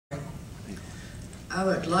I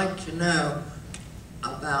would like to know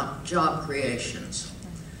about job creations.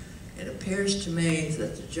 It appears to me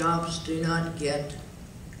that the jobs do not get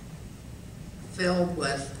filled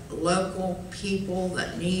with local people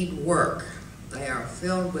that need work. They are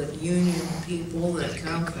filled with union people that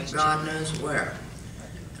come from God knows where.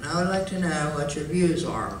 And I would like to know what your views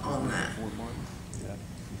are on that.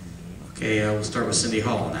 Okay, we'll start with Cindy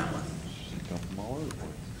Hall on that one.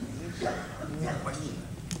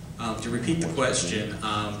 To repeat the question,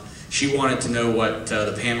 she wanted to know what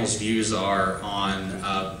the panel's views are on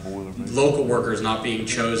local workers not being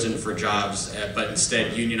chosen for jobs, but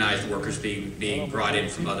instead unionized workers being brought in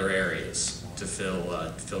from other areas to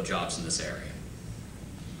fill jobs in this area.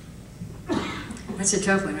 That's a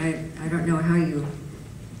tough one. I don't know how you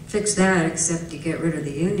fix that except to get rid of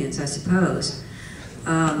the unions, I suppose.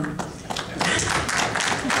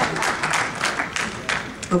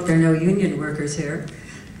 Hope there are no union workers here.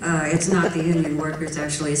 It's not the union workers,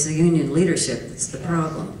 actually, it's the union leadership that's the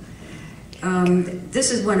problem.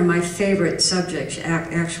 This is one of my favorite subjects,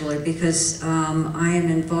 actually, because I am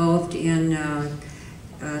involved in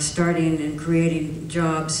starting and creating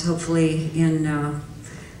jobs, hopefully in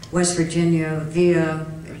West Virginia via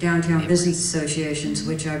downtown business associations,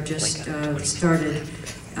 which I've just started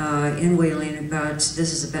in Wheeling. This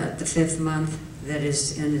is about the 5th month that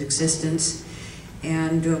is in existence.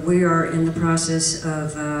 And we are in the process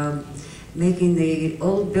of making the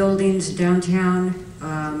old buildings downtown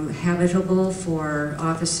habitable for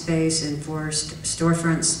office space and for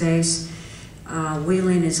storefront space.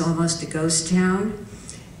 Wheeling is almost a ghost town.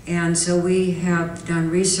 And so we have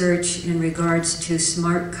done research in regards to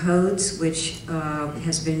smart codes, which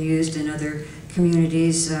has been used in other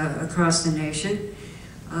communities across the nation.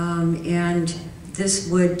 And this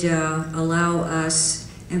would allow us,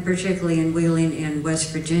 and particularly in Wheeling and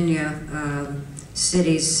West Virginia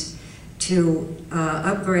cities, to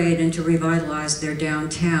upgrade and to revitalize their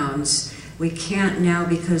downtowns. We can't now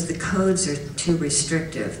because the codes are too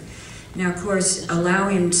restrictive. Now, of course,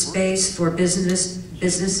 allowing space for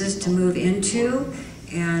businesses to move into,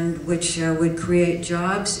 and which would create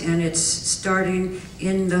jobs, and it's starting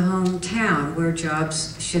in the hometown where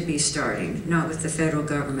jobs should be starting, not with the federal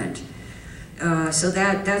government. So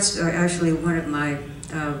that's actually one of my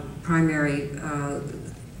primary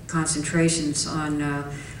concentrations on.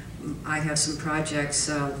 I have some projects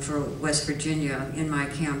for West Virginia in my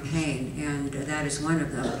campaign, and that is one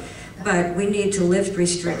of them. But we need to lift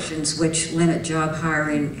restrictions which limit job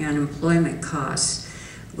hiring and employment costs.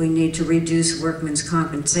 We need to reduce workmen's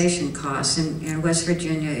compensation costs, and West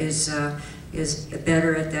Virginia is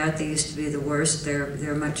better at that. They used to be the worst.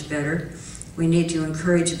 They're much better. We need to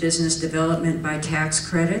encourage business development by tax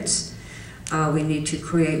credits. We need to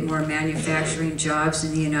create more manufacturing jobs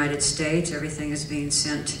in the United States. Everything is being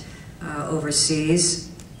sent overseas.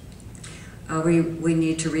 We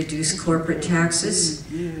need to reduce corporate taxes,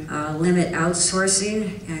 limit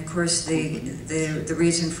outsourcing, and of course the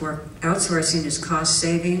reason for outsourcing is cost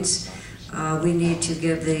savings. We need to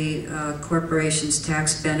give the corporations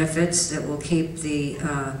tax benefits that will keep the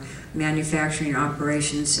manufacturing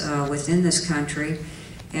operations within this country,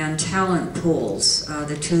 and talent pools.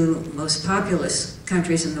 The two most populous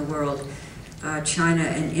countries in the world, China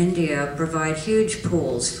and India, provide huge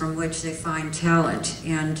pools from which they find talent,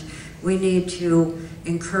 and we need to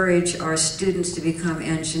encourage our students to become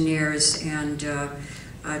engineers and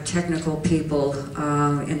technical people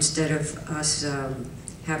instead of us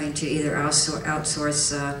having to either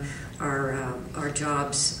outsource our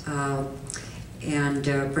jobs and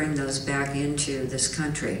bring those back into this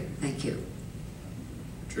country. Thank you.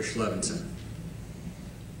 Trish Levinson.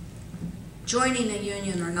 Joining a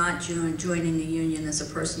union or not joining a union is a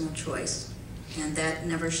personal choice, and that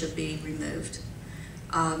never should be removed.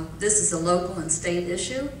 This is a local and state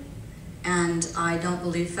issue, and I don't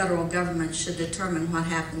believe federal government should determine what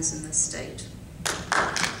happens in this state.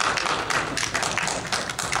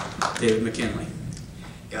 David McKinley.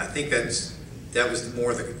 Yeah, I think that was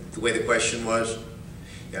more the way the question was.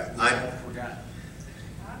 Yeah,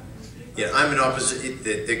 I'm an opposite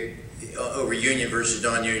over union versus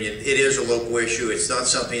non-union. It is a local issue. It's not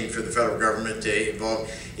something for the federal government to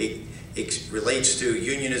involve. It relates to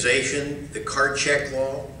unionization, the card check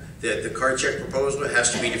law, the card check proposal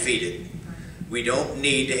has to be defeated. We don't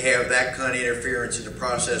need to have that kind of interference in the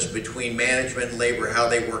process between management and labor, how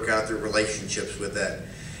they work out their relationships with that.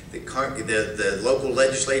 The local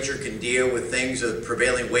legislature can deal with things of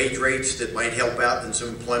prevailing wage rates that might help out in some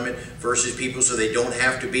employment versus people, so they don't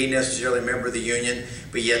have to be necessarily a member of the union,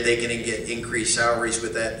 but yet they can get increased salaries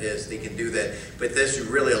with that, as they can do that. But this is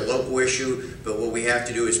really a local issue, but what we have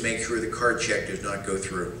to do is make sure the card check does not go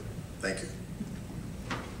through. Thank you.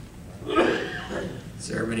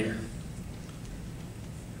 Sarah Menier.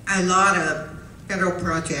 A lot of federal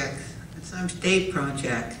projects, and some state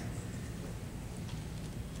projects,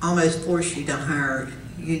 almost force you to hire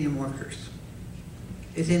union workers.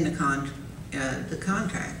 It's in the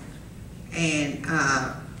contract. And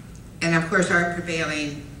of course our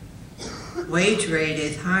prevailing wage rate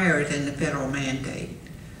is higher than the federal mandate.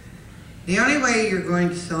 The only way you're going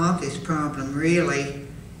to solve this problem, really,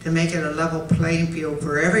 to make it a level playing field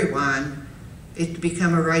for everyone, is to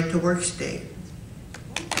become a right-to-work state.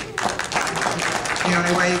 The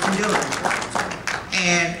only way you can do it.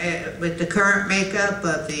 And with the current makeup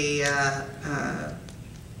of the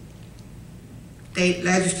state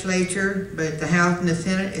legislature, but the House and the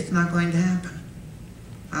Senate, it's not going to happen.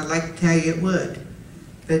 I'd like to tell you it would.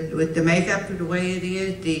 But with the makeup of the way it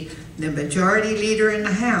is, the majority leader in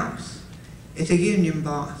the House is a union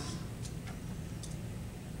boss.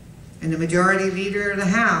 And the majority leader of the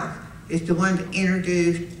House is the one that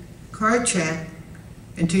introduced card check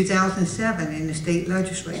in 2007 in the state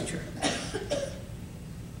legislature.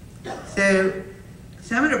 So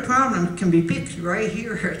some of the problems can be fixed right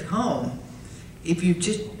here at home if you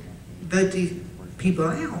just vote these people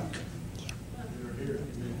out.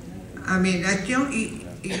 I mean, if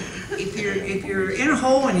you're in a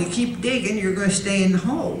hole and you keep digging, you're going to stay in the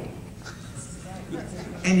hole.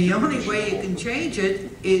 And the only way you can change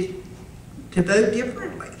it is to vote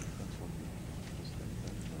differently.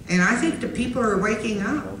 And I think the people are waking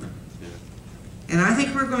up. And I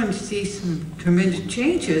think we're going to see some tremendous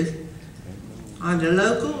changes on the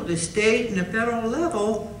local, the state, and the federal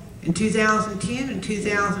level in 2010 and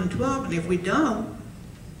 2012. And if we don't,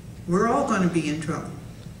 we're all going to be in trouble.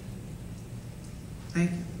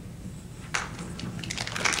 Thank you.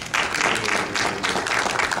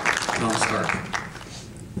 Tom Stark.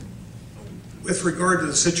 With regard to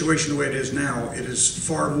the situation the way it is now, it is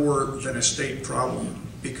far more than a state problem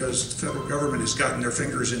because the federal government has gotten their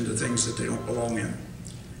fingers into things that they don't belong in.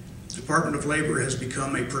 The Department of Labor has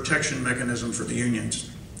become a protection mechanism for the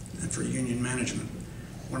unions and for union management.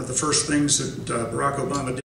 One of the first things that Barack Obama did